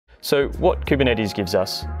So what Kubernetes gives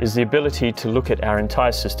us is the ability to look at our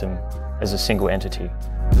entire system as a single entity.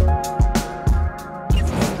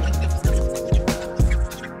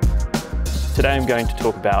 Today I'm going to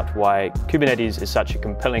talk about why Kubernetes is such a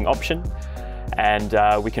compelling option,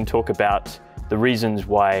 and we can talk about the reasons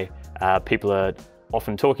why people are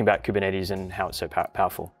often talking about Kubernetes and how it's so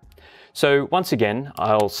powerful. So once again,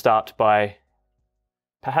 I'll start by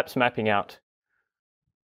perhaps mapping out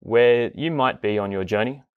where you might be on your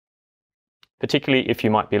journey, particularly if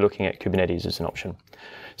you might be looking at Kubernetes as an option.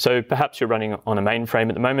 So perhaps you're running on a mainframe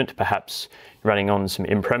at the moment, perhaps you're running on some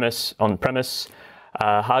on-premise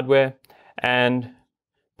hardware, and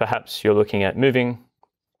perhaps you're looking at moving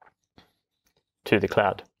to the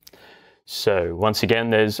cloud. So once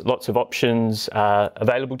again, there's lots of options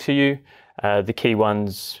available to you. The key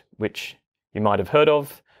ones which you might have heard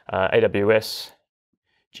of, AWS,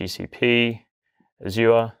 GCP,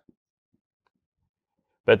 Azure,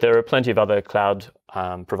 but there are plenty of other cloud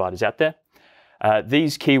providers out there.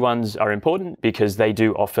 These key ones are important because they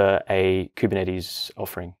do offer a Kubernetes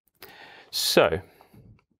offering. So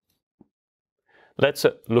let's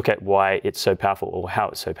look at why it's so powerful, or how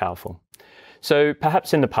it's so powerful. So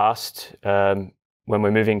perhaps in the past, when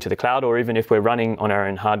we're moving to the cloud, or even if we're running on our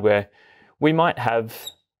own hardware, we might have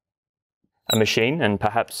a machine, and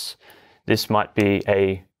perhaps this might be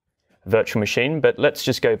a virtual machine, but let's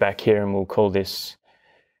just go back here and we'll call this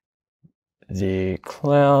the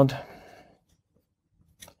cloud,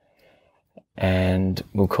 and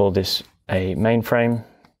we'll call this a mainframe,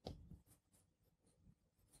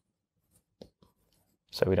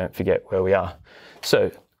 so we don't forget where we are.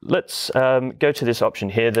 So let's go to this option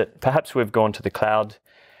here that perhaps we've gone to the cloud,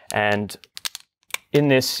 and in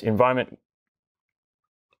this environment,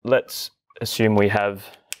 let's assume we have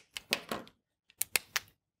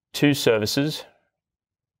two services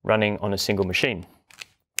running on a single machine.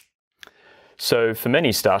 So for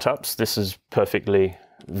many startups, this is perfectly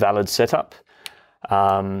valid setup.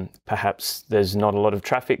 Perhaps there's not a lot of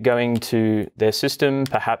traffic going to their system.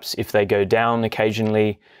 Perhaps if they go down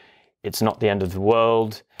occasionally, it's not the end of the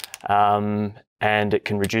world, and it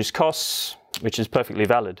can reduce costs, which is perfectly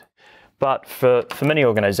valid. But for many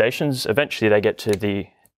organizations, eventually they get to the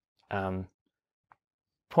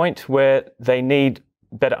point where they need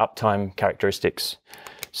better uptime characteristics.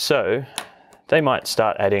 So they might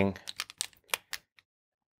start adding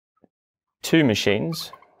two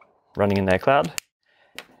machines running in their cloud,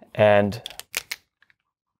 and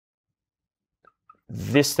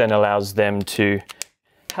this then allows them to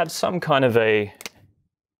have some kind of a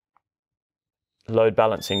load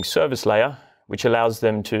balancing service layer, which allows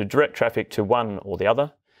them to direct traffic to one or the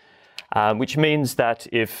other, which means that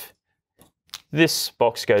if this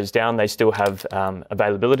box goes down, they still have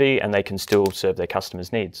availability and they can still serve their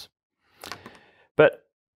customers' needs. But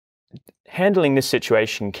handling this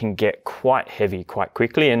situation can get quite heavy quite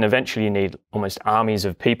quickly, and eventually you need almost armies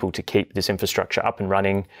of people to keep this infrastructure up and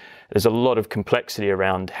running. There's a lot of complexity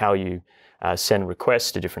around how you send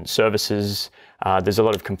requests to different services. There's a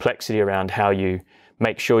lot of complexity around how you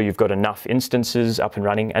make sure you've got enough instances up and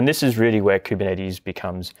running, and this is really where Kubernetes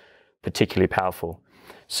becomes particularly powerful.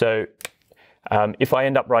 So if I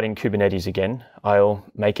end up writing Kubernetes again, I'll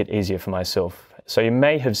make it easier for myself. So you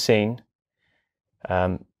may have seen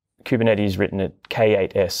Kubernetes written at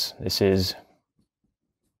K8S. This is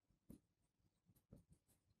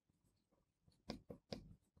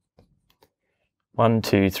one,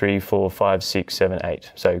 two, three, four, five, six, seven,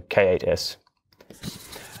 eight. So K8S.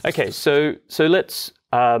 Okay, so let's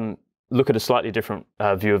look at a slightly different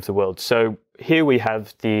view of the world. So here we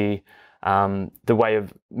have the way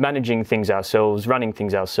of managing things ourselves, running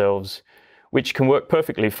things ourselves, which can work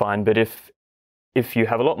perfectly fine. But if you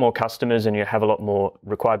have a lot more customers and you have a lot more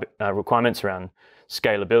requirements around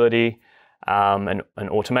scalability and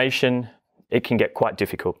automation, it can get quite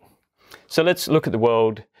difficult. So let's look at the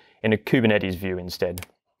world in a Kubernetes view instead.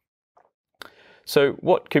 So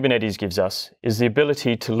what Kubernetes gives us is the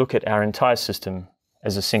ability to look at our entire system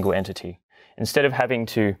as a single entity. Instead of having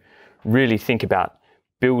to really think about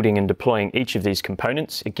building and deploying each of these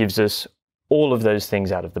components, it gives us all of those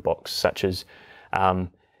things out of the box, such as the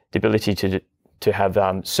ability to have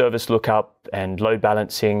service lookup and load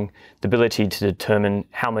balancing, the ability to determine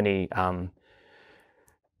how many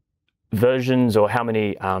versions or how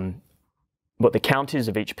many, what the count is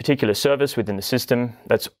of each particular service within the system.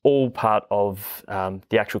 That's all part of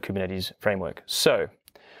the actual Kubernetes framework. So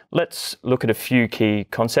let's look at a few key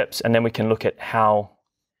concepts, and then we can look at how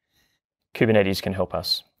Kubernetes can help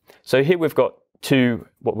us. So here we've got two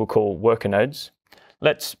what we'll call worker nodes.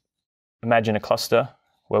 Let's imagine a cluster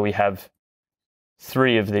where we have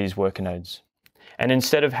 3 of these worker nodes. And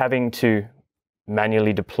instead of having to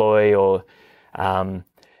manually deploy or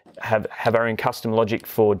have our own custom logic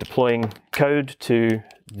for deploying code to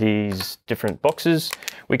these different boxes,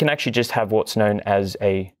 we can actually just have what's known as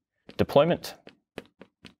a deployment.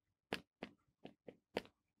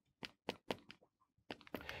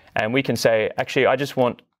 And we can say, actually, I just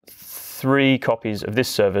want 3 copies of this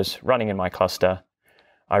service running in my cluster.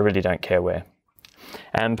 I really don't care where.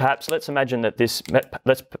 And perhaps let's imagine that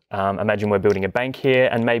imagine we're building a bank here,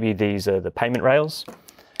 and maybe these are the payment rails.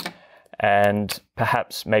 And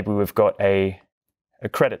perhaps maybe we've got a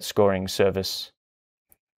credit scoring service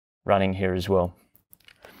running here as well.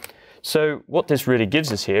 So what this really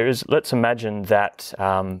gives us here is, let's imagine that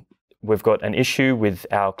we've got an issue with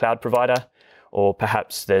our cloud provider, or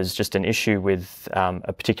perhaps there's just an issue with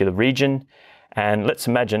a particular region. And let's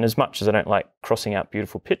imagine, as much as I don't like crossing out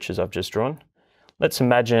beautiful pictures I've just drawn, let's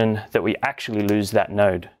imagine that we actually lose that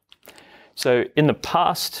node. So in the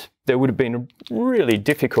past, there would have been a really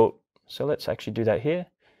difficult, so let's actually do that here.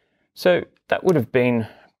 So that would have been a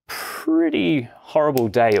pretty horrible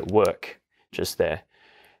day at work just there.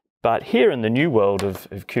 But here in the new world of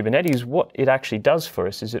Kubernetes, what it actually does for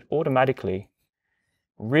us is it automatically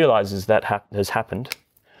realizes that has happened.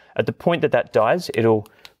 At the point that that dies, it'll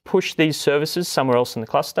push these services somewhere else in the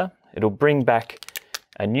cluster. It'll bring back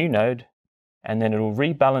a new node, and then it'll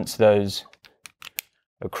rebalance those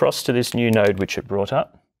across to this new node which it brought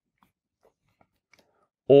up,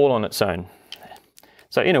 all on its own.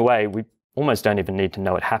 So in a way, we almost don't even need to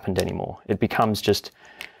know it happened anymore. It becomes just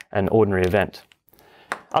an ordinary event.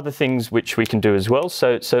 Other things which we can do as well.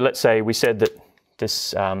 So let's say we said that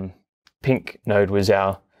this pink node was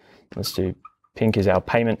our, let's do pink is our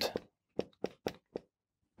payment.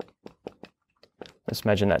 Let's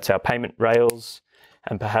imagine that's our payment rails.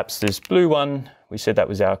 And perhaps this blue one, we said that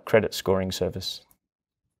was our credit scoring service.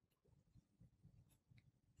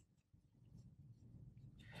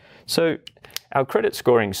 So our credit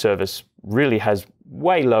scoring service really has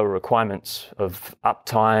way lower requirements of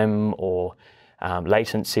uptime or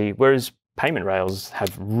latency, whereas payment rails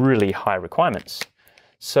have really high requirements.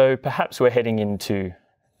 So perhaps we're heading into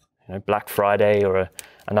Black Friday or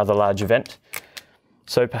another large event.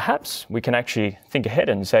 So perhaps we can actually think ahead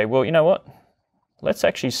and say, well, you know what? Let's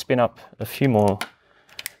actually spin up a few more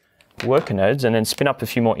worker nodes and then spin up a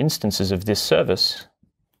few more instances of this service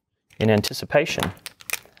in anticipation.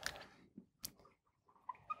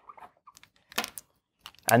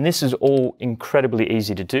 And this is all incredibly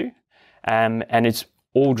easy to do, and it's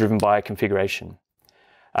all driven by a configuration.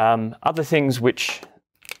 Other things which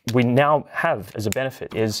we now have as a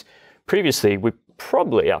benefit is, previously we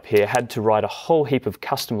probably up here had to write a whole heap of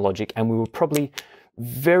custom logic, and we were probably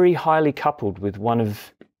very highly coupled with one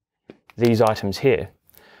of these items here.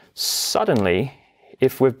 Suddenly,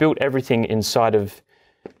 if we've built everything inside of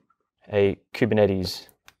a Kubernetes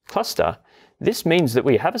cluster, this means that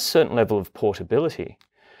we have a certain level of portability.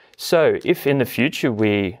 So if in the future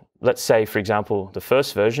let's say, for example, the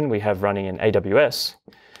first version we have running in AWS,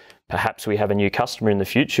 perhaps we have a new customer in the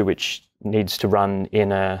future which needs to run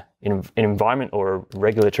in an environment or a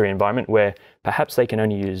regulatory environment where perhaps they can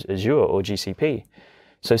only use Azure or GCP.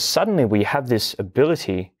 So suddenly we have this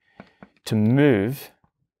ability to move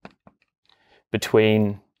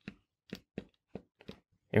between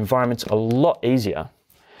environments a lot easier.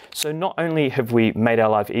 So not only have we made our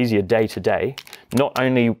life easier day to day, not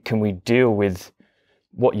only can we deal with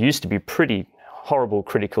what used to be pretty horrible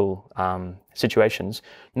critical situations,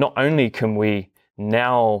 not only can we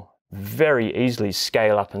now very easily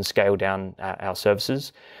scale up and scale down our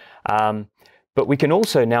services, but we can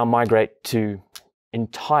also now migrate to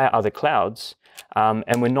entire other clouds,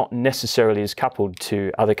 and we're not necessarily as coupled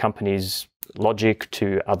to other companies' logic,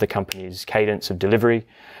 to other companies' cadence of delivery.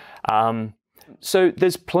 So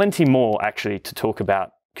there's plenty more actually to talk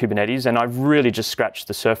about Kubernetes, and I've really just scratched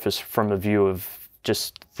the surface from a view of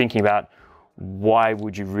just thinking about why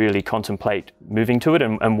would you really contemplate moving to it,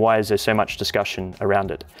 and why is there so much discussion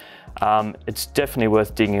around it. It's definitely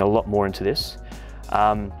worth digging a lot more into this.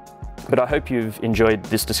 But I hope you've enjoyed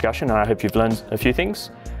this discussion, and I hope you've learned a few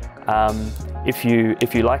things. If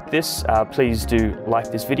you like this, please do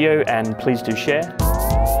like this video, and please do share.